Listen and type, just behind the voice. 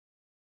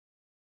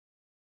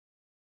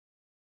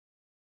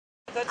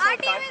That's Our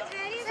okay.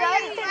 team is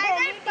very team.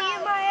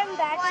 I am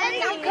that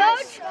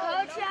coach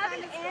was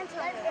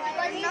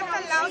not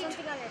allowed.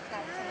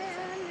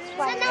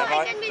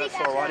 That's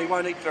all right. He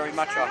won't eat very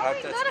much, I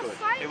hope. That's good.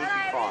 It will be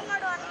fine.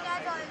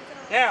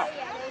 Now,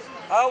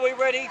 are we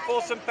ready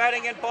for some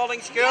batting and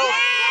bowling skills?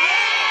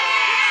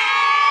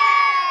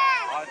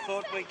 I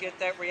thought we'd get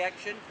that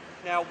reaction.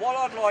 Now, what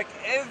I'd like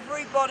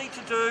everybody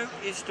to do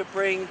is to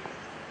bring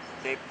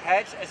their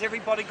pads. Has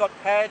everybody got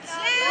pads?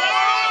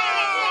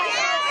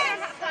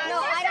 No,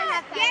 I don't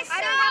have pads.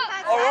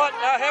 All right,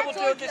 now how we'll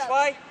do it this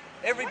way.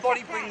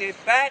 Everybody bring their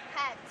bat,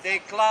 their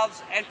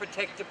gloves and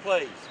protector,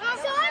 please.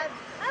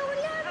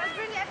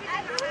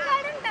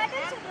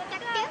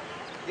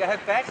 You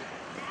have bats?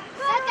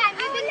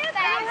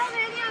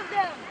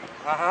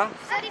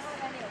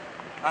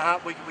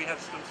 We have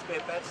some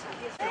spare bats.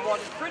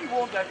 It's pretty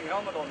warm to have your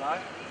helmet on though.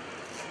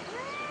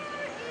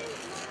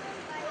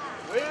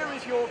 Where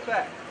is your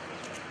bat?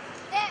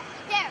 There.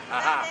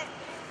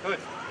 Good.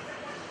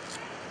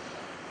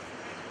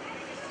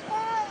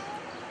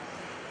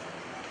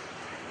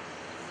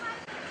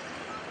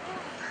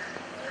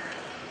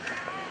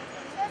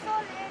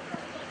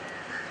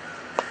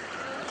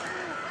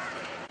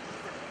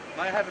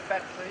 May I have a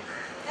bat, please?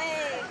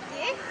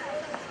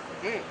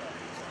 Yeah.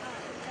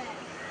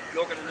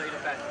 You're going to need a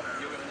bat.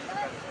 You're going to need a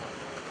bat.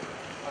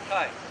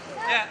 Okay.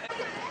 Now.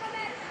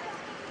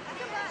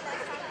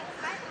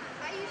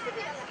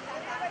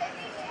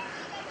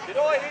 Did I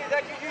hear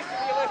that you used to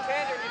be a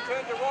left-hander and you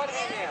turned to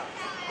right-hand now?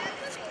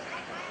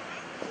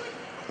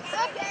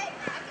 Okay.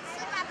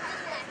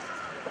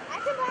 I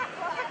can bat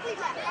perfectly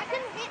left. I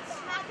can hit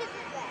smack it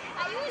with that.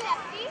 Are you a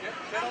lefty? Yep,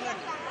 gentlemen.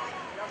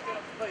 Just get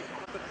up, please.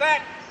 The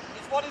bat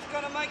is what is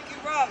going to make you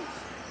runs.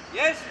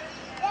 Yes?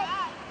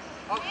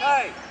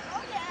 Okay.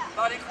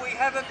 But if we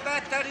have a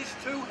bat that is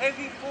too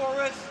heavy for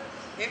us,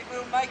 it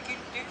will make it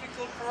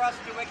difficult for us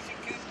to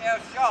execute our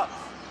shots.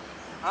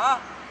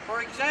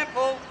 For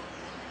example,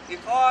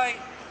 if I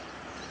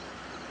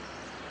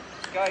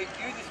gave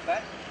you this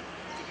bat,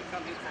 you can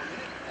come here for a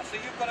minute. Now,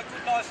 see, you've got a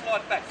good, nice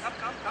light bat. Come.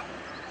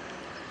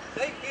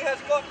 See, he has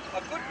got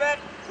a good bat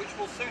which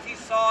will suit his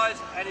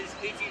size and is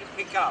easy to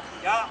pick up.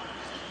 Yeah?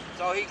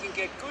 So he can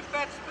get good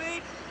bat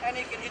speed and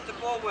he can hit the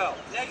ball well.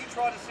 Now you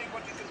try to see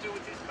what you can do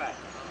with this bat.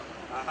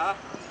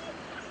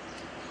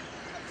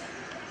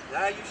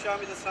 Now you show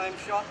me the same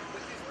shot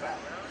with this bat.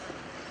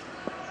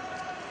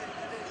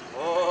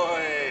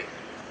 Boy,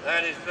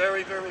 that is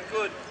very, very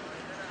good.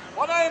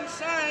 What I am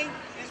saying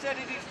is that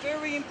it is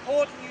very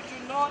important you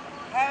do not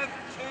have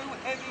too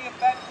heavy a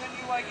bat when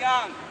you are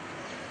young.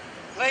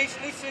 Please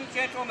listen,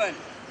 gentlemen.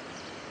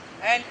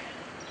 And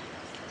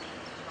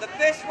the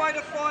best way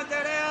to find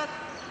that out,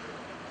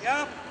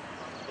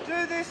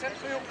 do this and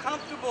feel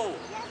comfortable.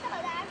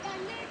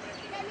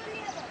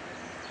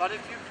 But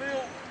if you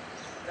feel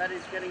that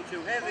is getting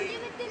too heavy,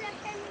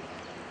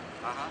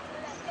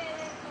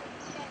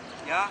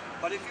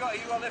 but if are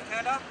you a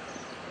left-hander?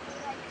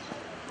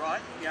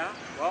 Right,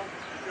 well,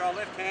 if you're a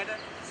left-hander,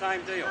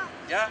 same deal,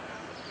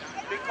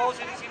 Because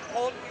it is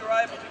important you're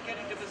able to get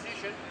into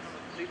position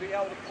to be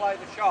able to play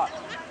the shot.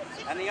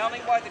 And the only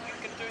way that you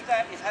can do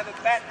that is have a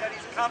bat that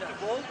is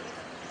comfortable,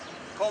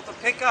 called the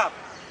pickup.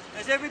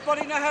 Does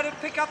everybody know how to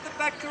pick up the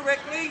bat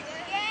correctly?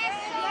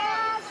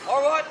 Yes.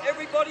 All right,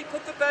 everybody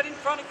put the bat in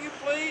front of you,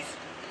 please.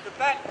 The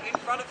bat in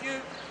front of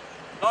you,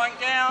 lying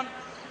down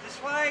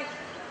this way.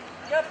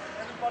 Yep,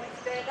 everybody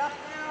stand up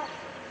now.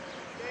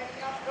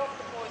 Standing up, help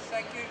the boys,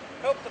 thank you.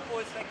 Help the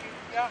boys, thank you.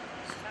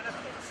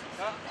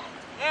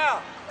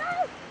 Now,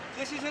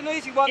 this is an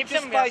easy one.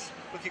 Just space.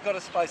 Look, you've got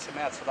to space them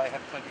out so they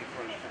have plenty of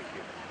room, thank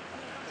you.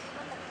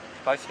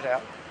 Space it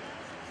out.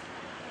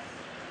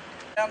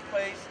 Down,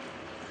 please.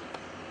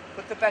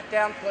 Put the bat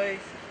down,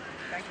 please.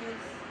 Thank you.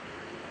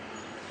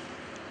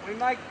 We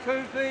make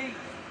 2B.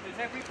 Does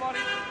everybody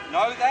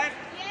know that?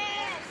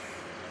 Yes.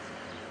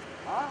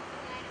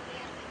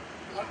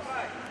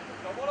 Okay.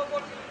 So what I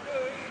want you to do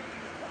is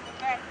put the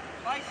bat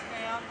face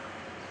down.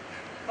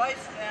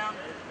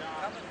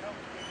 Come and help.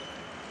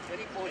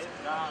 Any boys?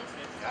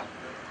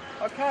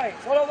 Okay.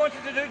 What I want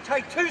you to do,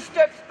 take 2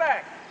 steps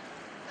back.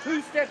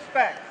 2 steps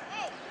back.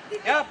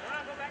 Yep.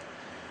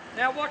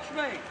 Now watch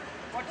me.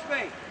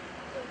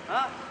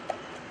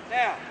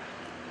 Now.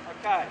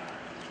 Okay.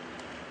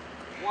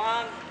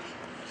 1,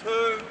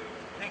 2,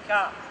 pick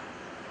up.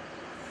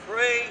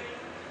 3,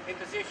 in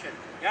position.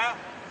 Yeah?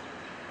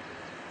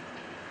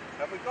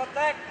 Have we got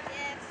that?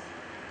 Yes.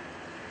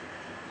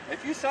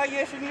 If you say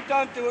yes and you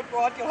don't do it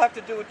right, you'll have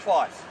to do it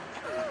twice.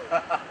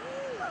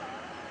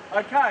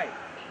 Okay.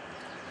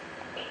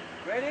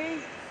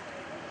 Ready?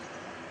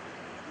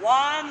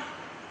 1,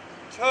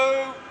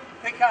 2,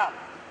 pick up.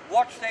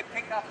 Watch their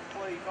pickups,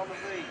 please, on the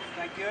V's.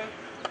 Thank you.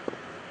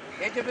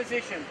 Into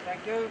position.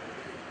 Thank you.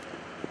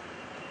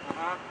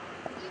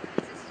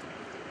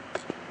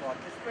 Right,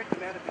 just spread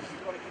them out a bit.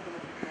 You've got to give them a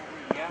bit more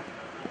room,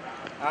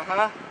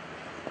 yeah?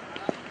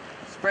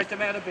 Spread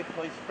them out a bit,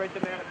 please. Spread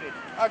them out a bit.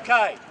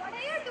 Okay. What are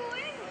you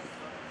doing?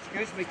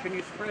 Excuse me, can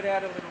you spread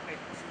out a little bit?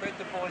 Spread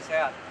the boys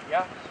out,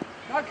 yeah?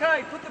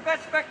 Okay, put the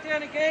bats back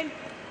down again.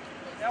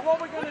 Now what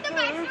we're going to do... Put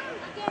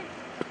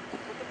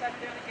the bat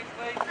down again,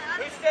 please.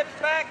 2 steps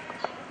back.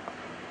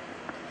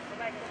 Go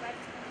back.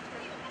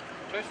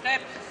 2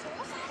 steps.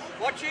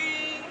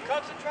 Watching,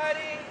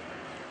 concentrating.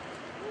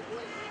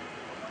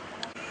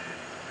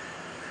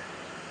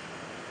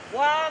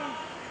 1,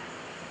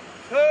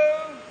 2,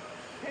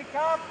 pick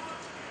up,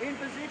 in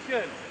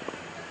position.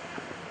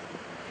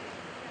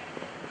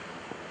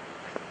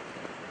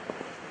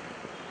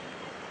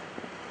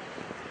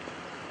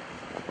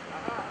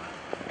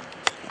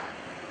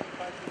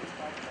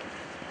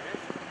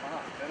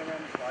 Turn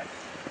around this way.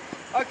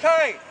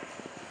 Okay,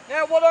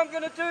 now what I'm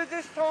going to do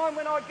this time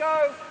when I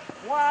go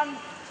 1,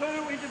 2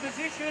 into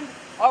position,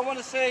 I want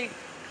to see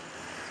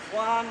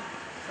 1,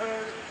 2,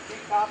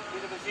 pick up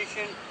into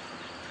position.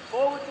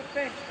 Forward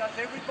defence. Does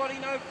everybody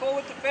know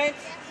forward defence?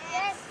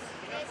 Yes.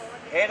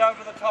 Head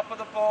over the top of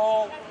the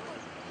ball.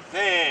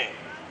 There.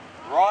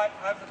 Right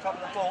over the top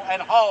of the ball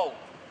and hold.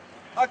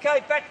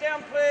 Okay, bat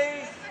down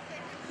please.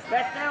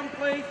 Bat down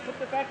please. Put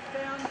the bats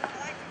down.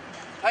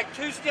 Take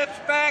 2 steps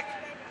back.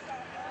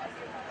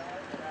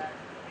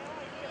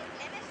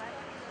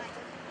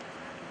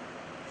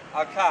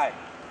 Okay.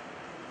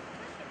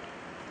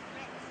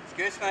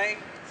 Excuse me.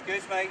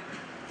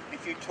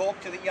 If you talk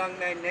to the young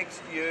man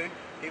next to you,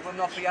 he will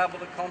not be able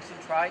to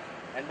concentrate,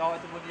 and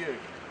neither will you.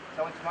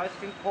 So it's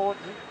most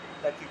important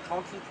that you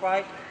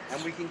concentrate,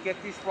 and we can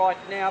get this right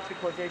now,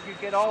 because as you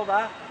get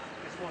older,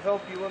 this will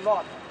help you a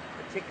lot,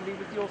 particularly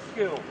with your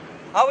skill.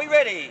 Are we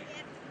ready?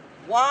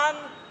 1,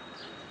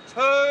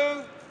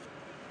 2,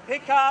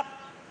 pick up,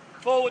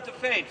 forward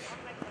defence,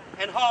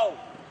 and hold.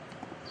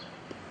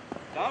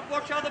 Don't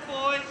watch other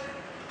boys.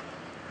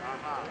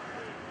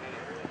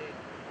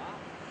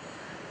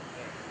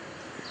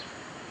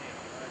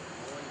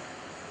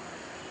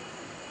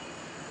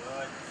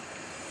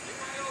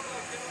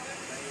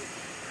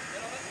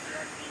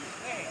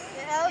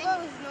 The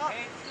elbow is not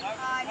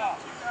high, not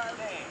too low.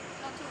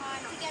 Not too high,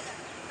 together.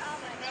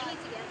 Maybe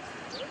together.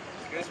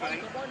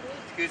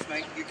 Excuse me,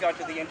 you go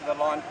to the end of the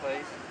line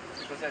please,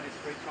 because that is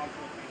 3 times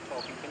we've been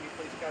talking. Can you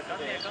please go to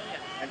there?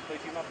 And please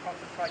you must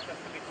concentrate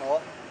just a bit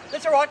more.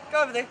 That's alright,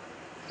 go over there.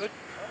 Good.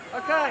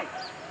 Okay,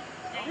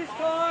 this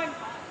time,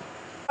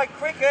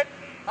 cricket.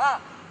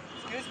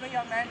 Excuse me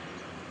young man.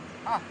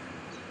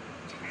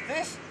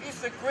 This is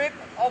the grip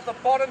of the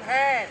bottom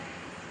hand.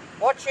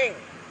 Watching.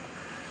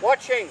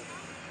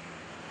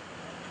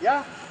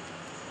 Yeah?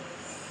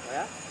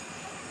 Yeah?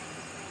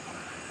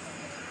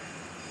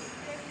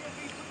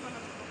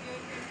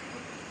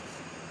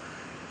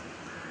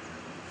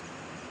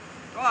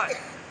 Right.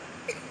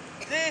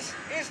 This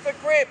is the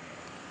grip,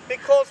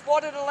 because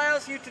what it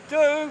allows you to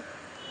do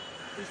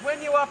is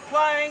when you are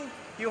playing,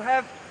 you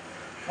have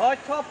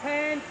tight top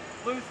hand,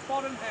 loose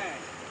bottom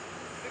hand.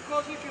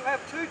 Because if you have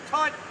 2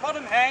 tight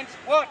bottom hands,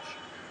 watch.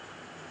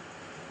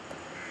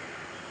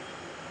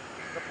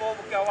 The ball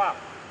will go up.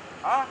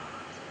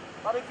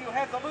 But if you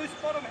have the loose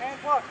bottom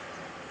hand, watch.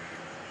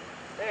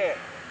 There.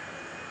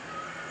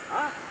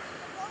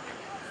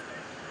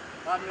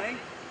 Pardon me?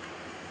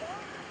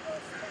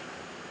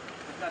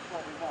 But that's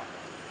what we want.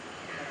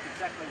 That's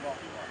exactly what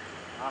we want.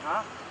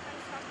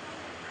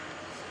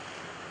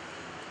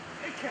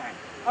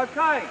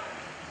 Okay.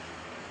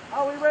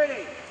 Are we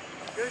ready?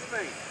 Excuse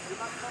me. You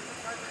must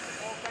concentrate with the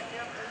ball back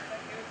down, please.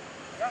 Thank you.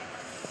 Yep.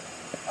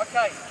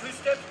 Okay. 2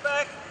 steps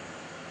back.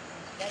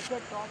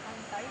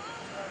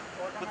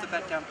 Put the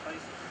bat down,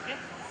 please.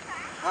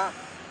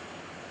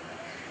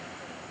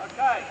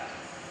 Okay.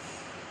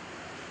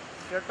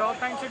 Your top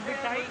hand should be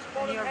tight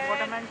and your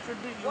bottom hand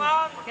should be loose.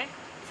 1, Okay?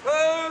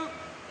 2,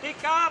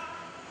 pick up,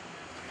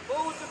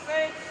 forward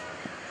defence,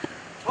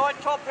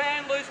 tight top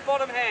hand, loose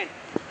bottom hand.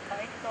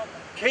 Tight top.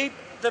 Keep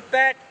the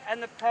bat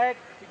and the pad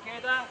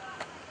together,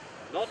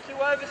 not to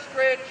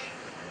overstretch.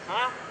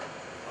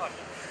 Watch.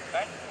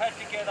 Bat and pad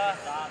together,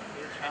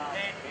 and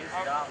then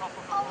over the top of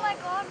the Oh my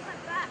god, my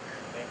back.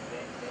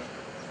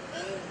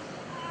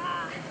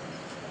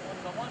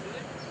 Someone do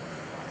it.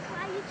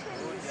 Why are you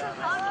trying so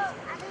hard?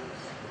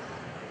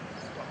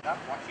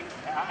 Watching.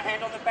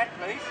 Hand on the bat,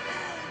 please.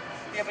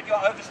 Yeah, but you're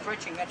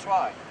overstretching, that's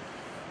right.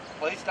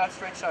 Please don't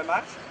stretch so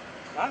much.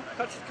 No,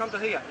 come to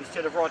here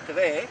instead of right to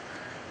there.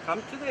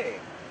 Come to there.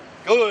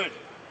 Good.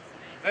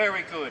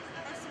 Very good.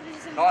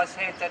 Nice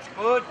head, that's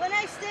good. When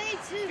I stay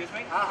too... Excuse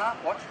me.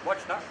 Watch.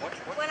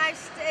 When I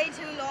stay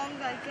too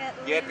long, I get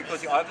loose. Yeah,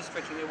 because you're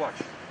overstretching your watch.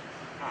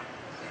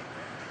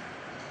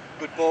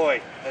 Good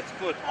boy. That's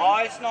good.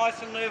 Eyes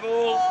nice and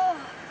level. Oh.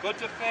 Good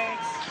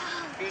defence.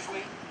 Excuse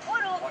me.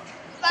 Watch.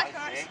 Back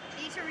Eyes there.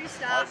 Need to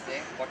restart. Eyes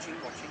there. Watching.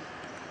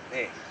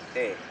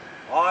 There.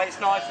 Eyes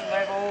nice and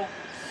level.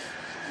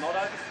 Not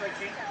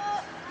overstretching.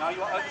 No,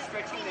 you're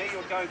overstretching there.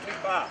 You're going too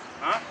far.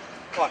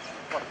 Watch.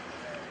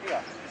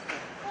 Here.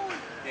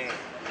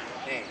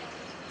 There.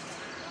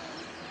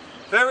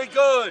 Very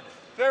good.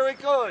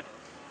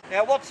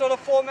 Now, what sort of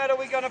format are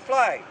we going to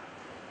play?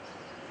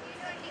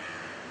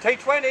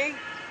 T20?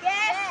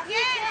 Yes.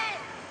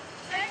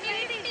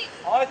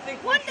 I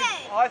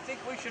think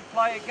we should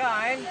play a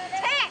game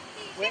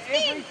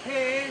every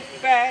pair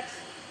bats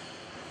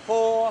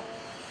for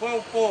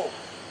 12 balls.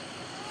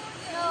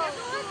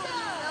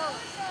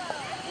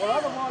 Well,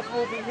 otherwise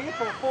we'll be here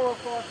for 4 or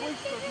 5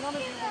 weeks because none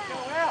of you will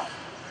go out.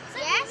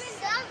 Yes,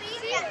 sir, we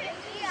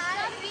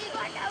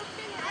got out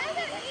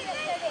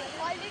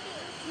already.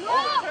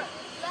 No!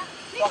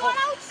 We got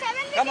out 7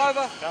 wickets. Come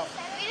over.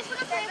 We just want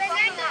to play 9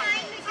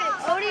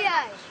 wickets.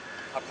 ODI.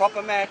 A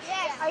proper match.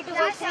 Yes. I do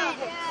not say.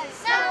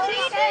 Sir,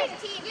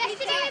 15.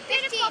 Yesterday we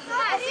played a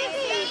proper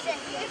match.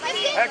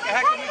 15.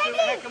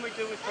 How can we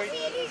do with 3?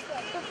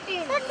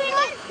 15.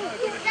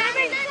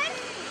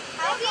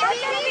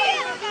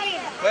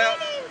 Well,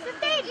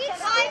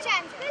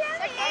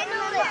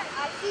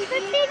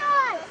 15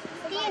 all.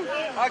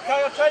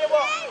 okay, I'll tell you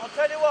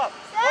what.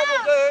 What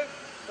we'll do,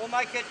 we'll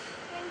make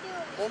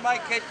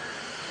it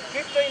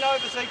 15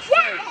 overs each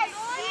team.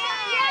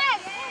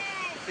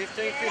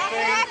 15, 15.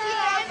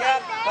 Yeah,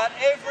 but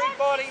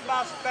everybody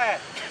must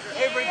bat.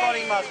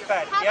 Everybody must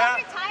bat, yeah?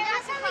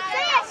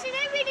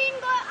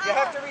 You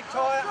have to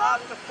retire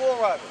after 4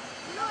 overs.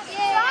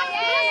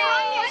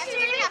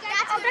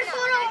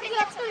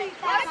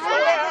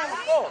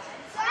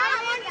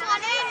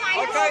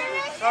 Okay,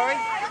 sorry.